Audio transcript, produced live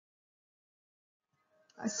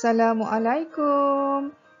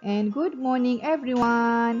Assalamualaikum and good morning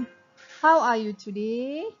everyone. How are you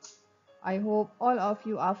today? I hope all of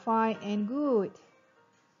you are fine and good.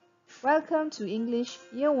 Welcome to English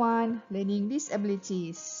Year 1 Learning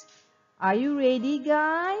Disabilities. Are you ready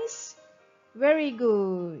guys? Very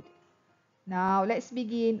good. Now let's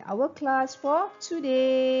begin our class for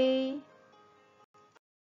today.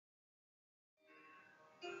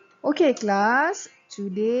 Okay class,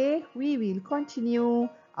 today we will continue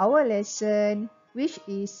our lesson which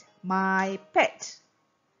is my pet.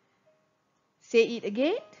 Say it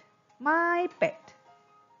again. My pet.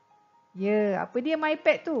 Ya, apa dia my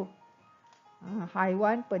pet tu?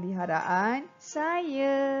 Haiwan peliharaan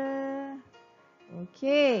saya.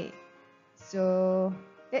 Okay. So,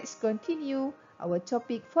 let's continue our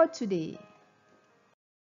topic for today.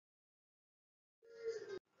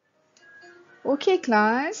 Okay,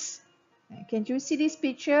 class. Can you see this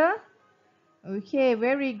picture? Okay,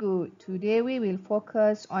 very good. Today we will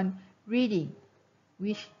focus on reading,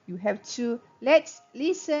 which you have to let's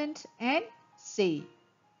listen and say.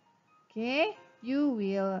 Okay, you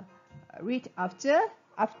will read after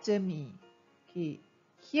me. Okay,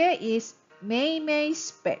 here is Mei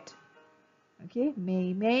Mei's pet. Okay,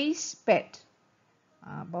 Mei Mei's pet.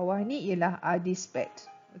 Bawah ni ialah Adi's pet.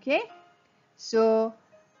 Okay, so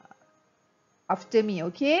after me.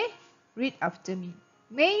 Okay, read after me.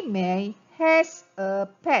 Mei Mei has a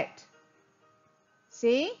pet.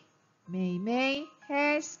 Say, Mei Mei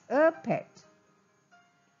has a pet.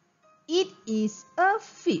 It is a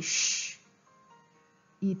fish.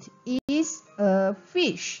 It is a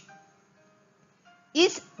fish.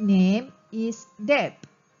 Its name is Deb.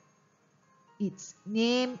 Its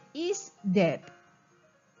name is Deb.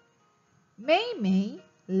 Mei Mei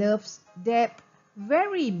loves Deb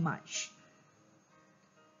very much.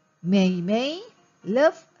 Mei Mei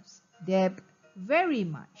loves Deb very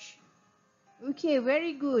much. Okay,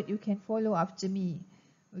 very good. You can follow after me.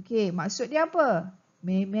 Okay, maksud dia apa?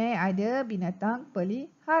 Mei Mei ada binatang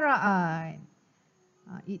peliharaan.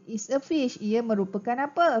 It is a fish. Ia merupakan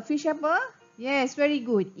apa? Fish apa? Yes, very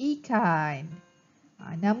good. Ikan.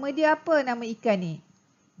 Nama dia apa? Nama ikan ni?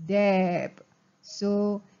 Deb.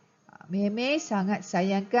 So, Mei Mei sangat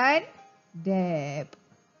sayangkan Deb.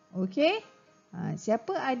 Okay?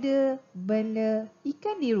 Siapa ada bela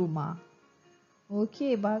ikan di rumah?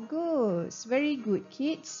 Okay, bagus. Very good,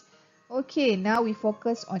 kids. Okay, now we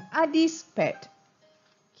focus on Adi's pet.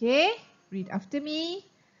 Okay, read after me.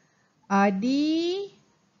 Adi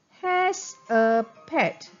has a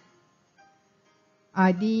pet.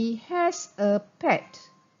 Adi has a pet.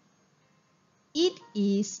 It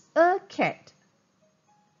is a cat.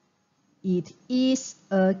 It is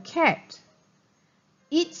a cat.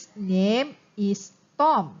 Its name is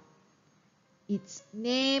Tom. Its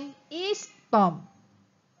name is Tom.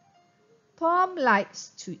 Tom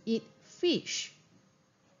likes to eat fish.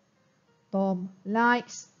 Tom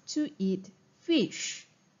likes to eat fish.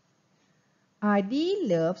 Adi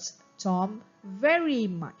loves Tom very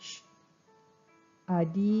much.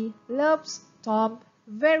 Adi loves Tom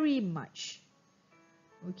very much.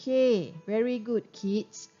 Okay, very good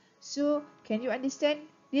kids. So, can you understand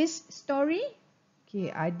this story?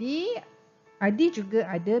 Okay, Adi juga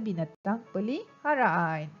ada binatang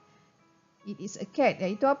peliharaan. It is a cat.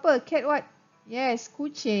 Itu apa? Cat what? Yes,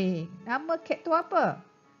 kucing. Nama cat tu apa?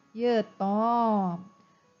 Ya, Tom.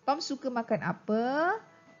 Tom suka makan apa?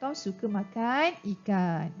 Tom suka makan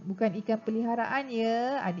ikan. Bukan ikan peliharaan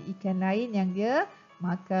ya. Ada ikan lain yang dia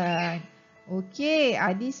makan. Okey,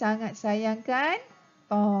 Adi sangat sayangkan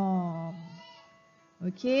Tom.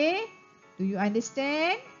 Okey, do you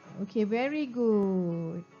understand? Okay, very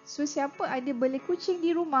good. So, siapa ada bela kucing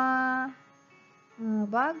di rumah?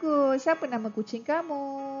 Bagus. Siapa nama kucing kamu?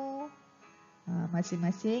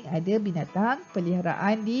 Masing-masing ada binatang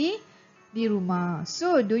peliharaan di rumah.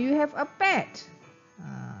 So, do you have a pet?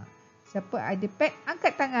 Siapa ada pet?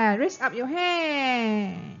 Angkat tangan. Raise up your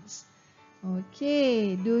hands.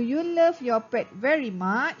 Okay. Do you love your pet very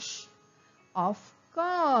much? Of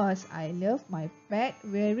course, I love my pet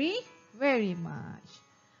very, very much.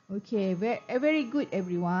 Okay, very good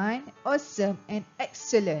everyone. Awesome and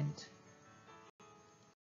excellent.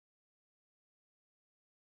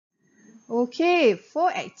 Okay,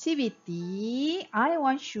 for activity, I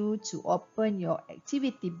want you to open your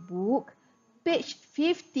activity book, page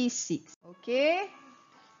 56. Okay,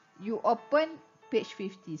 you open page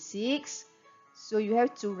 56. So, you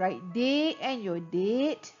have to write day and your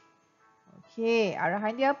date. Okay,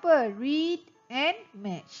 arahan dia apa? Read and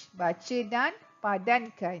match. Baca dan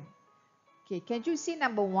padankan. Okay, can you see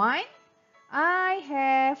number 1? I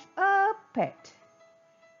have a pet.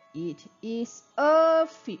 It is a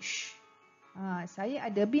fish. Saya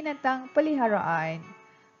ada binatang peliharaan.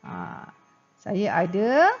 Saya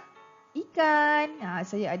ada ikan.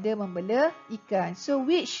 Saya ada membela ikan. So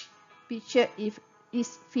which picture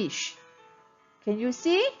is fish? Can you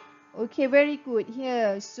see? Okay, very good.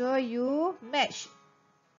 Here, so you match.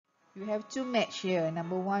 You have to match here.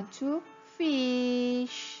 Number 1 to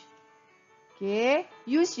fish. Okay,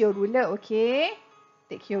 use your ruler, okay?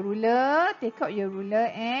 Take your ruler, take out your ruler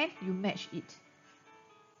and you match it.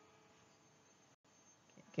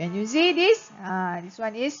 Can you see this? This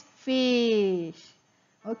one is fish.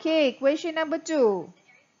 Okay, question number 2.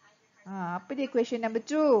 Apa dia question number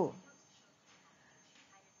 2?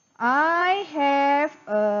 I have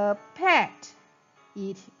a pet.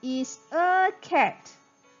 It is a cat.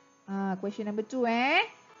 Question number 2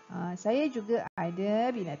 saya juga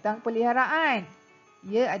ada binatang peliharaan.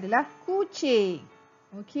 Ia adalah kucing.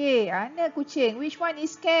 Okay, mana kucing? Which one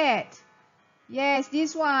is cat? Yes,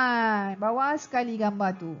 this one. Bawah sekali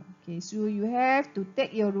gambar tu. Okay, so you have to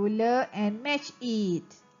take your ruler and match it.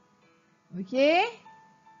 Okay.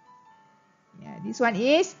 Yeah, this one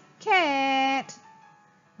is cat.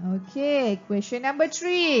 Okay, question number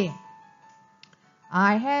 3.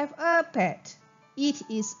 I have a pet. It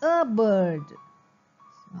is a bird.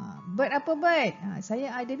 Bird apa bird?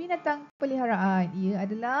 Saya ada binatang peliharaan. Ia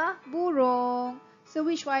adalah burung. So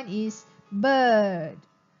which one is bird?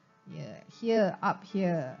 Yeah, here, up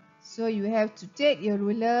here. So you have to take your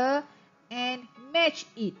ruler and match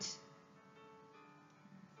it.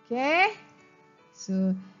 Okay?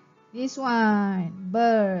 So this one,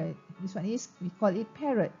 bird. This one is, we call it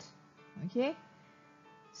parrot. Okay?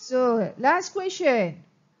 So last question.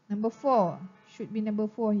 Number 4. Should be number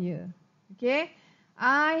 4 here. Okay?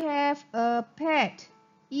 I have a pet.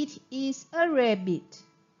 It is a rabbit.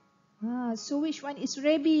 So which one is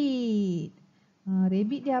rabbit?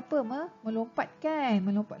 Rabbit dia apa? Melompat kan?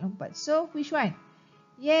 Melompat-lompat. So which one?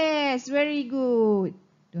 Yes, very good.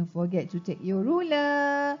 Don't forget to take your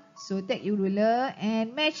ruler. So take your ruler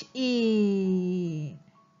and match it.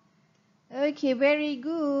 Okay, very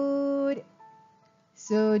good.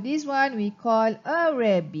 So this one we call a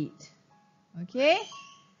rabbit. Okay?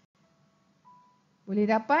 Boleh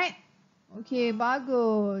dapat? Okay,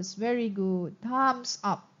 bagus. Very good. Thumbs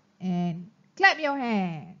up and clap your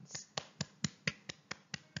hands.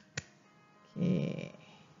 Okay,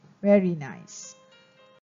 very nice.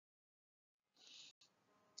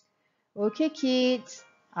 Okay, kids.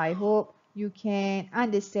 I hope you can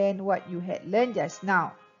understand what you had learned just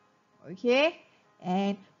now. Okay,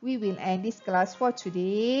 and we will end this class for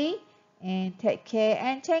today. And take care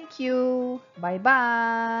and thank you.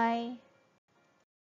 Bye-bye.